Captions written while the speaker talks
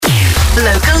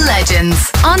Local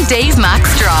Legends on Dave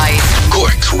Max Drive.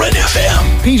 Cork's Red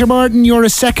FM. Peter Martin, you're a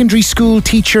secondary school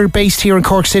teacher based here in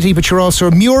Cork City, but you're also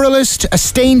a muralist, a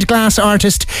stained glass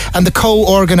artist, and the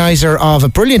co-organiser of a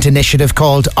brilliant initiative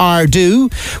called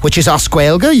Ardú, which is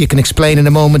Oscuelga. You can explain in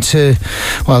a moment to,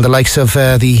 well, the likes of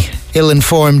the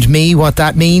ill-informed me what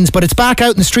that means, but it's back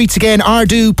out in the streets again,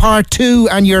 Ardú Part 2,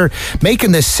 and you're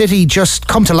making this city just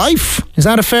come to life. Is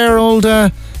that a fair old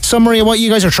summary of what you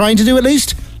guys are trying to do, at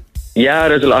least? Yeah,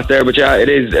 there's a lot there, but yeah, it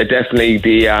is definitely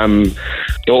the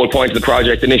whole point of the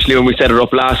project. Initially, when we set it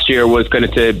up last year, was kind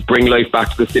of to bring life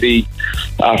back to the city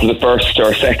after the first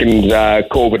or second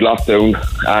COVID lockdown,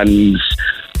 and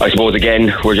I suppose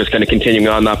again we're just kind of continuing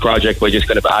on that project by just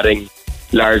kind of adding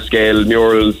large-scale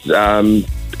murals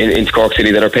into Cork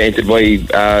City that are painted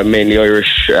by mainly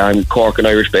Irish and Cork and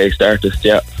Irish-based artists.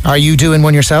 Yeah. Are you doing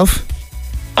one yourself?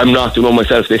 I'm not doing one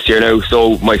myself this year now.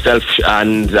 So myself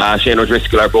and Shane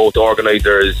O'Driscoll are both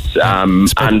organisers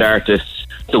and artists.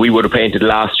 So we would have painted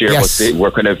last year, yes. But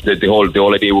we're kind of the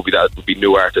whole idea would be that it would be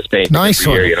new artists painting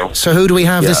every year. You know. So who do we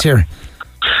have this year?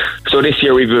 So this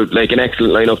year we've like an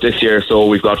excellent lineup this year. So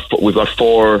we've got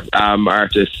four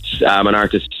artists. An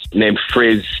artist named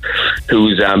Frizz,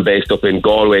 who's based up in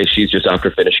Galway. She's just after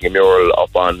finishing a mural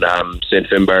up on St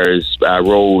Finbarr's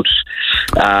Road,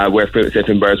 where St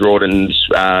Finbarr's Road and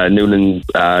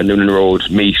Noonan Road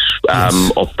meet,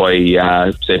 up by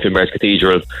St Finbarr's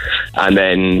Cathedral. And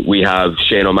then we have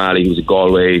Shane O'Malley, who's a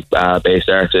Galway based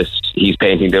artist. He's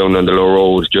painting down on the Low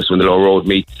Road, just when the Low Road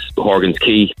meets Horgan's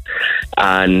Quay.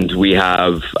 And we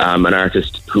have an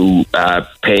artist who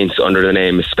paints under the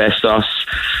name Asbestos,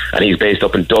 and he's based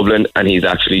up in Dublin, and he's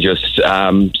actually just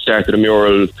started a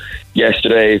mural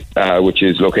yesterday, which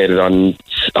is located on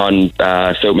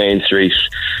South Main Street.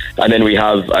 And then we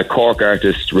have a Cork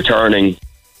artist returning,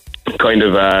 kind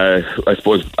of I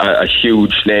suppose a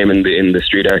huge name in the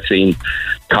street art scene,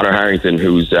 Conor Harrington,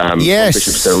 who's from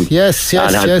Bishopstown,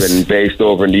 and has been based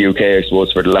over in the UK, I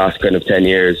suppose, for the last kind of 10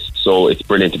 years. So it's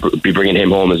brilliant to be bringing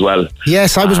him home as well.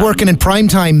 Yes, I was working in prime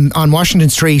time on Washington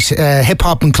Street, hip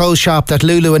hop and clothes shop that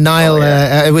Lulu and Niall.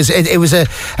 It was a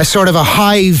sort of a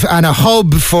hive and a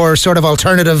hub for sort of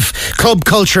alternative club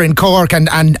culture in Cork,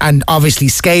 and obviously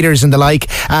skaters and the like.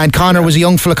 And Conor was a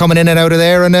young fella coming in and out of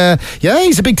there, and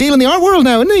he's a big deal in the art world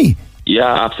now, isn't he?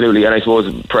 Yeah, absolutely, and I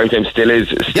suppose Primetime still is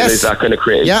that kind of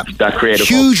creative,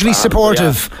 hugely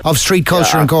supportive of street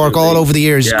culture in Cork all over the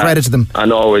years. Yeah. Credit to them,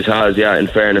 and always has. Yeah, in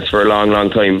fairness, for a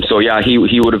long time. So yeah, he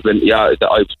would have been. Yeah,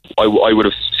 I would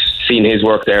have seen his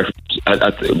work there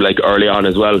at like early on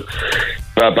as well.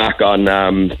 Back on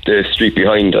the street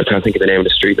behind, I can't think of the name of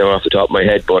the street now off the top of my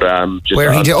head, but just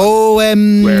where he did.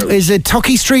 Is it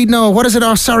Tuckey Street? No, what is it?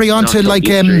 Oh, sorry, onto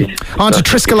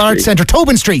Triskel Arts Centre,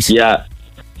 Tobin Street.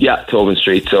 Yeah, Tobin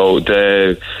Street. So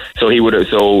he would have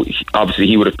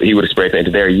spray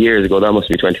painted there years ago. That must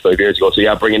be 25 years ago. So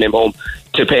yeah, bringing him home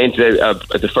to paint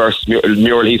the first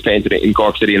mural he's painted in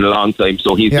Cork City in a long time.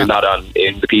 So he's doing that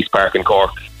in the Peace Park in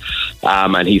Cork,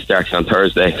 and he's starting on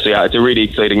Thursday. So yeah, it's a really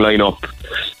exciting lineup,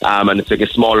 and it's like a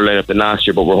smaller lineup than last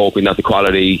year, but we're hoping that the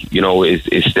quality,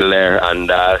 is still there.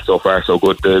 And so far so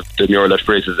good. The mural that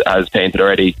Frizz has painted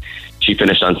already, she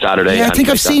finished on Saturday. Yeah, I think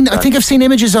I've seen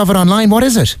images of it online. What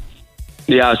is it?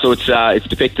 Yeah, so it's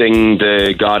depicting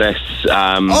the goddess.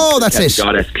 That's it.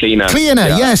 Goddess Cliona.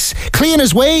 Cliona, yes.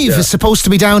 Cliona's wave is supposed to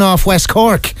be down off West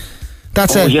Cork.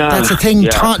 That's a thing.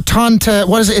 Yeah. Tanta,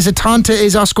 what is it? Is it Tanta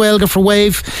is Oscuelga for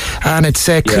wave, and it's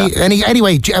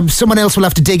anyway. Someone else will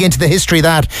have to dig into the history of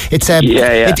that. It's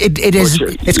it is.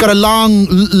 It's got a long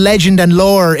legend and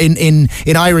lore in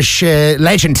Irish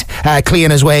legend.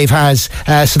 Cliona's wave has.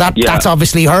 So that's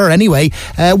obviously her anyway.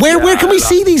 Where can we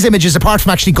see these images apart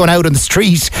from actually going out on the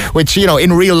street, which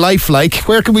in real life? Like,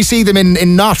 where can we see them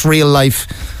in not real life?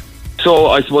 So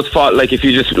I suppose if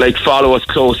you just follow us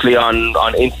closely on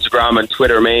Instagram and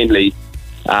Twitter mainly.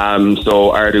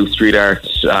 So Ardú Street Art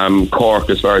Cork,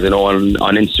 as far as I know, on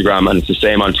Instagram, and it's the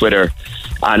same on Twitter.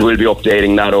 And we'll be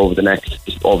updating that over the next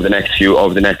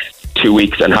 2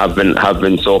 weeks, and have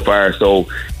been so far. So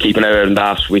keep an eye on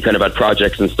that. We kind of had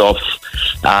projects and stuff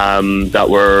that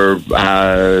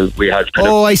we had.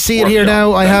 I see it here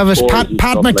now. I have it.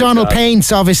 Pat McDonald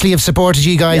Paints obviously have supported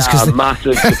you guys. Yeah,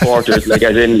 massive supporters.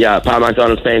 Pat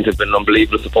McDonald Paints have been an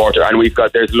unbelievable supporter, and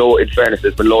there's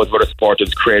been loads of other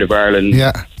supporters. Creative Ireland.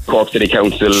 Yeah. Cork City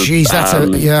Council. Jeez,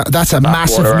 that's a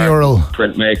massive mural.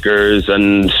 Printmakers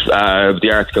and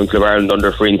the Arts Council of Ireland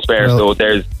under Free and Spare. So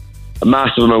there's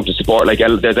massive amount of support. Like,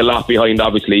 there's a lot behind,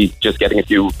 obviously, just getting a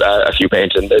few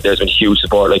paints, and there's been huge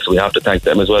support, like, so we have to thank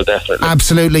them as well, definitely.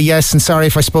 Absolutely, yes. And sorry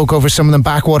if I spoke over some of them.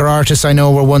 Backwater Artists, I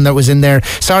know, were one that was in there.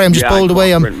 Sorry, I'm just bowled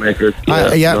away.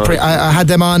 I had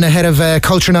them on ahead of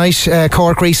Culture Night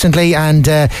Cork recently, and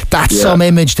that's some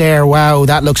image there. Wow,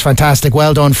 that looks fantastic.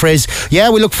 Well done, Frizz. Yeah,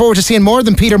 we look forward to seeing more of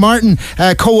them. Peter Martin,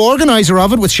 co-organiser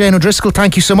of it with Shane O'Driscoll,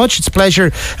 thank you so much. It's a pleasure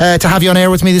to have you on air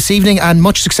with me this evening, and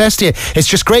much success to you. It's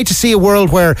just great to see a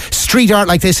world where street art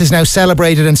like this is now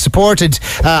celebrated and supported,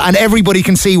 and everybody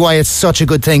can see why it's such a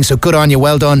good thing. So good on you,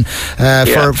 well done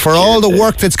for all the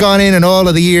work that's gone in and all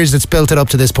of the years that's built it up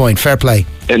to this point. Fair play.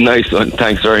 A nice one,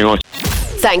 thanks very much.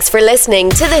 Thanks for listening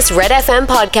to this Red FM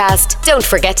podcast. Don't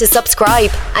forget to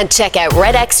subscribe and check out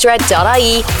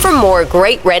redextra.ie for more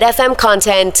great Red FM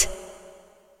content.